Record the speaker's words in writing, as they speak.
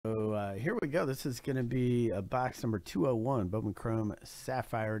here we go. This is going to be a box number 201, Bowman Chrome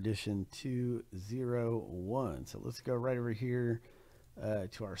Sapphire Edition 201. So let's go right over here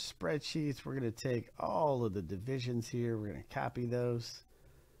to our spreadsheets. We're going to take all of the divisions here. We're going to copy those.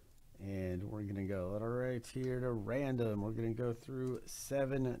 And we're going to go right here to random. We're going to go through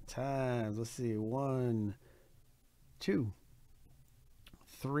 7 times. Let's see. 1, 2,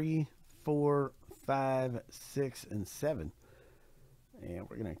 3, 4, 5, 6, and 7. And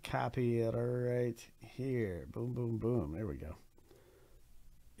we're going to copy it right here. Boom, boom, boom. There we go.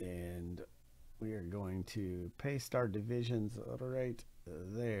 And we are going to paste our divisions right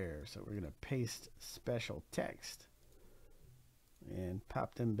there. So we're going to paste special text and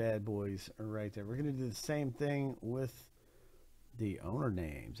pop them bad boys right there. We're going to do the same thing with the owner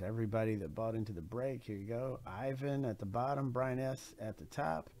names. Everybody that bought into the break. Here you go. Ivan at the bottom. Brian S. at the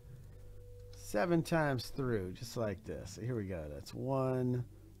top. 7 times through, just like this. So here we go. That's 1,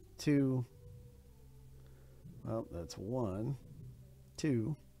 2. Well, that's 1,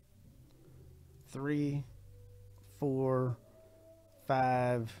 2, 3, 4,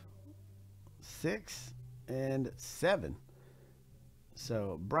 5, 6, and 7.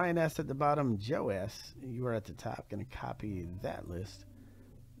 So Brian S. at the bottom, Joe S. You are at the top. Going to copy that list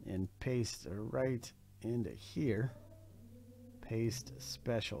and paste right into here. Paste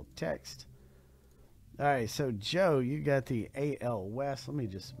special text. All right, so Joe, you got the AL West. Let me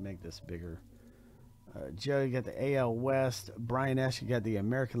just make this bigger. Joe, you got the AL West. Brian S., you got the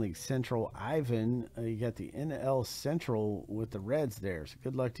American League Central. Ivan, you got the NL Central with the Reds there. So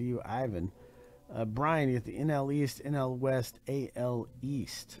good luck to you, Ivan. Brian, you got the NL East, NL West, AL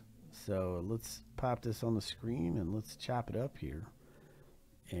East. So let's pop this on the screen and let's chop it up here.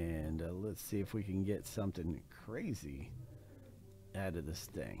 And let's see if we can get something crazy out of this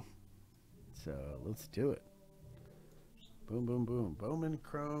thing. So let's do it. Boom, boom, boom. Bowman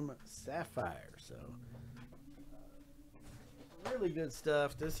Chrome Sapphire. So really good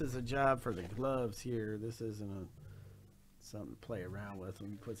stuff. This is a job for the gloves here. This isn't something to play around with. When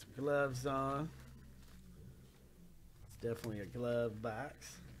you put some gloves on, it's definitely a glove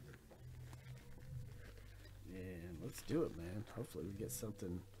box. And let's do it, man. Hopefully we get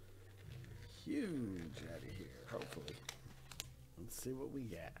something huge out of here. Hopefully. Let's see what we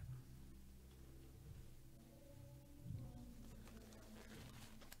got.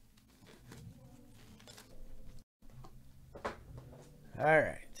 All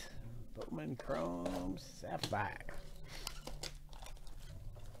right, Bowman Chrome Sapphire.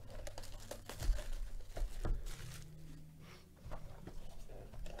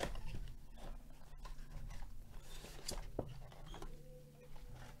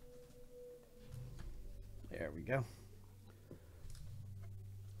 There we go.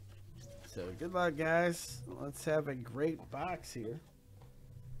 So good luck, guys. Let's have a great box here.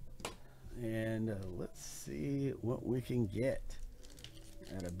 And let's see what we can get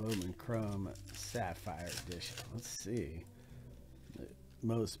at a Bowman Chrome Sapphire Edition. Let's see. The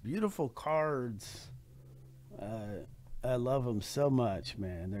most beautiful cards. I love them so much,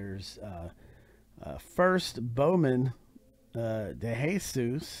 man. There's first Bowman De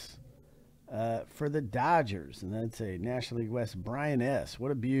Jesus for the Dodgers. And that's a National League West Brian S.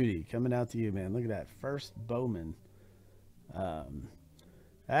 What a beauty coming out to you, man. Look at that. First Bowman.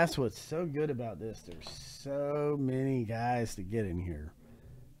 That's what's so good about this. There's so many guys to get in here.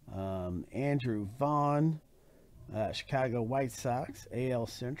 Andrew Vaughn, Chicago White Sox, AL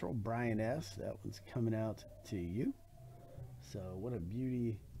Central, Brian S. That one's coming out to you. So what a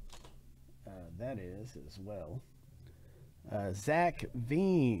beauty that is as well. Zach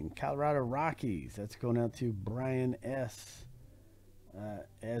Veen, Colorado Rockies. That's going out to Brian S.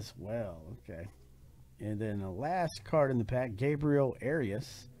 As well. Okay. And then the last card in the pack, Gabriel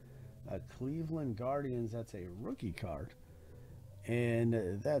Arias, Cleveland Guardians. That's a rookie card.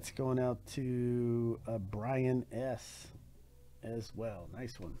 And that's going out to Brian S. as well.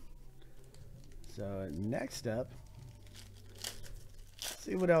 Nice one. So next up, let's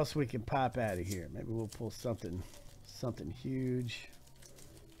see what else we can pop out of here. Maybe we'll pull something huge.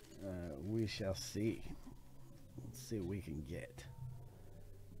 We shall see. Let's see what we can get.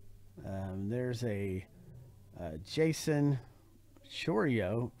 There's a Jason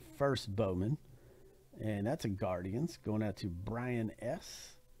Chorio, first Bowman. And that's a Guardians going out to Brian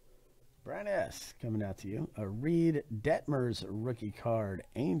S. Brian S. coming out to you. A Reed Detmers rookie card.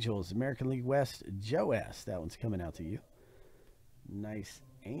 Angels, American League West, Joe S. That one's coming out to you. Nice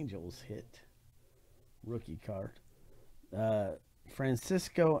Angels hit. Rookie card.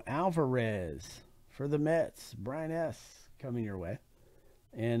 Francisco Alvarez for the Mets. Brian S. coming your way.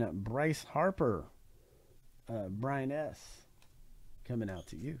 And Bryce Harper. Brian S. coming out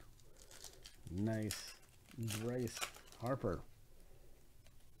to you. Nice. Bryce Harper.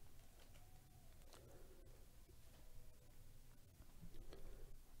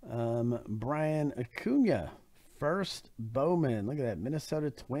 Brian Acuna. First Bowman. Look at that.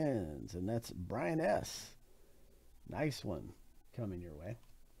 Minnesota Twins. And that's Brian S. Nice one coming your way.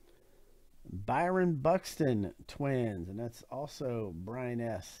 Byron Buxton Twins. And that's also Brian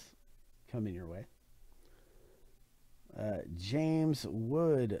S. coming your way. James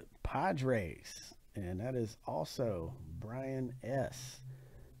Wood Padres. And that is also Brian S.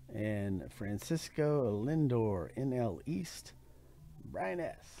 And Francisco Lindor NL East. Brian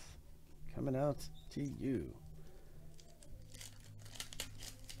S. coming out to you.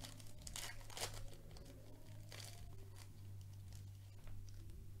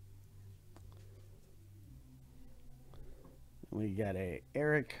 We got a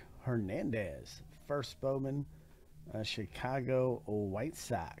Eric Hernandez, first Bowman, Chicago White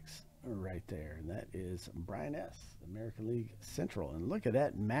Sox right there. And that is Brian S., American League Central. And look at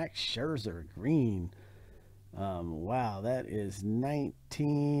that, Max Scherzer, green. Wow, that is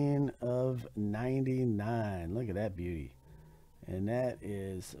 19 of 99. Look at that beauty. And that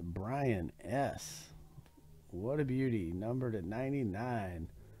is Brian S. What a beauty. Numbered at 99.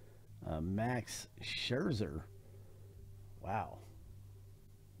 Max Scherzer. Wow.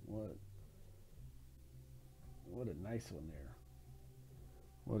 What a nice one there.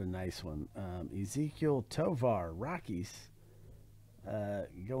 What a nice one. Ezekiel Tovar, Rockies.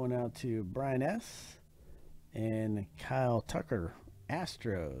 Going out to Brian S. And Kyle Tucker,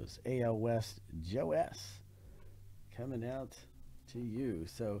 Astros, AL West, Joe S. coming out to you.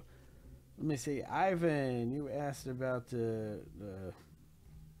 So let me see. Ivan, you asked about the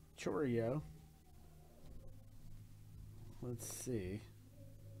Choreo. Let's see.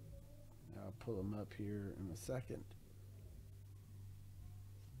 I'll pull them up here in a second.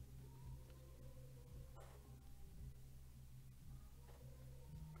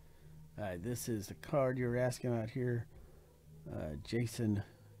 All right, this is the card you're asking about here. Jason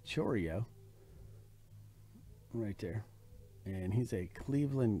Choreo. Right there. And he's a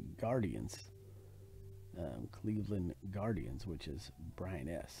Cleveland Guardians. Cleveland Guardians, which is Brian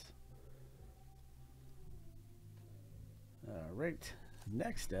S. All right,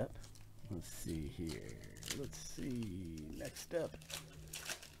 next up, let's see here. Let's see, next up.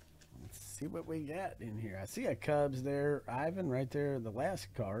 Let's see what we got in here. I see a Cubs there. Ivan, right there. The last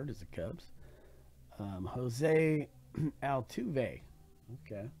card is the Cubs. Jose Altuve.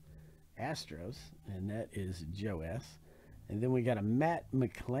 Okay. Astros, and that is Joe S. And then we got a Matt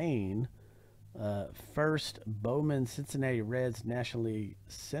McLain, first Bowman Cincinnati Reds National League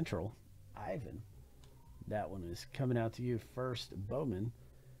Central. Ivan. That one is coming out to you, first Bowman.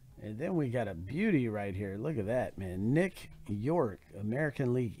 And then we got a beauty right here. Look at that, man. Nick York,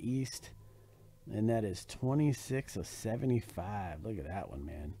 American League East. And that is 26 of 75. Look at that one,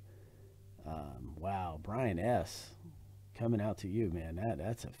 man. Wow, Brian S. coming out to you, man.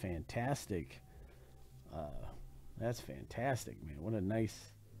 That's a fantastic. That's fantastic, man. What a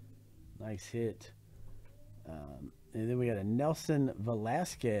nice hit. And then we got a Nelson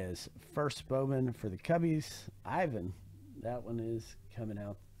Velasquez, first Bowman for the Cubbies. Ivan, that one is coming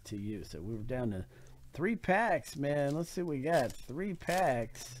out to you. So we were down to 3 packs, man. Let's see what we got. 3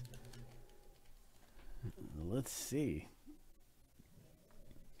 packs. Let's see.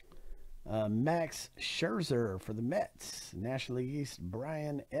 Max Scherzer for the Mets. National League East,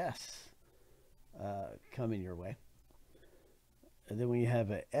 Brian S. Coming your way. And then we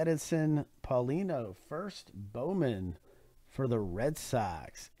have a Edison Paulino, first Bowman for the Red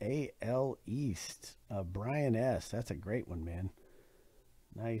Sox, AL East, Brian S. That's a great one, man.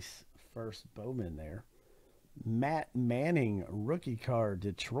 Nice first Bowman there. Matt Manning, rookie card,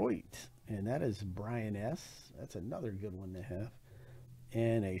 Detroit, and that is Brian S. That's another good one to have.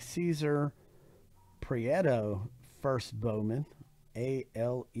 And a Cesar Prieto, first Bowman,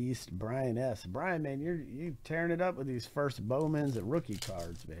 AL East, Brian S. Brian, man, you tearing it up with these first Bowmans and rookie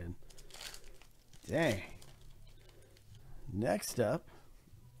cards, man. Dang. Next up,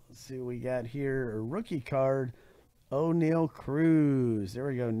 let's see what we got here. A rookie card, O'Neal Cruz. There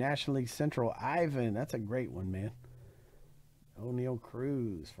we go. National League Central, Ivan. That's a great one, man. O'Neal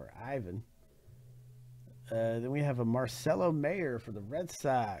Cruz for Ivan. Then we have a Marcelo Mayer for the Red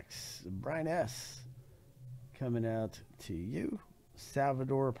Sox. Brian S. coming out to you.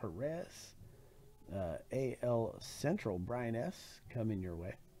 Salvador Perez, AL Central, Brian S. coming your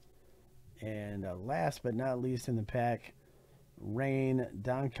way. And last but not least in the pack, Rain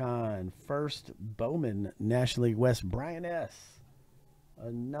Doncon, first Bowman, National League West, Brian S.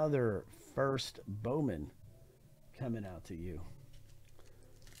 Another first Bowman coming out to you.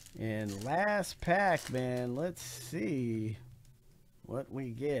 And last pack, man. Let's see what we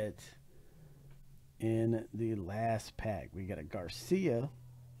get in the last pack. We got a Garcia,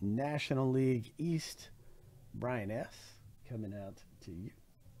 National League East, Brian S. coming out to you.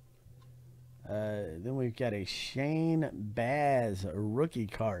 Then we've got a Shane Baz rookie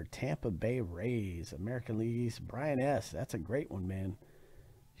card, Tampa Bay Rays, American League East, Brian S. That's a great one, man.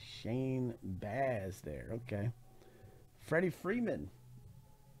 Shane Baz there. Okay. Freddie Freeman,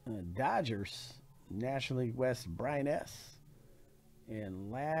 Dodgers, National League West, Brian S.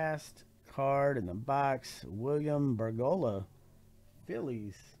 And last card in the box, William Bergolla,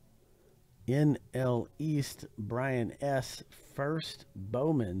 Phillies, NL East, Brian S. First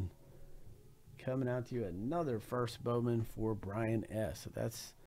Bowman. Coming out to you, another first Bowman for Brian S. So that's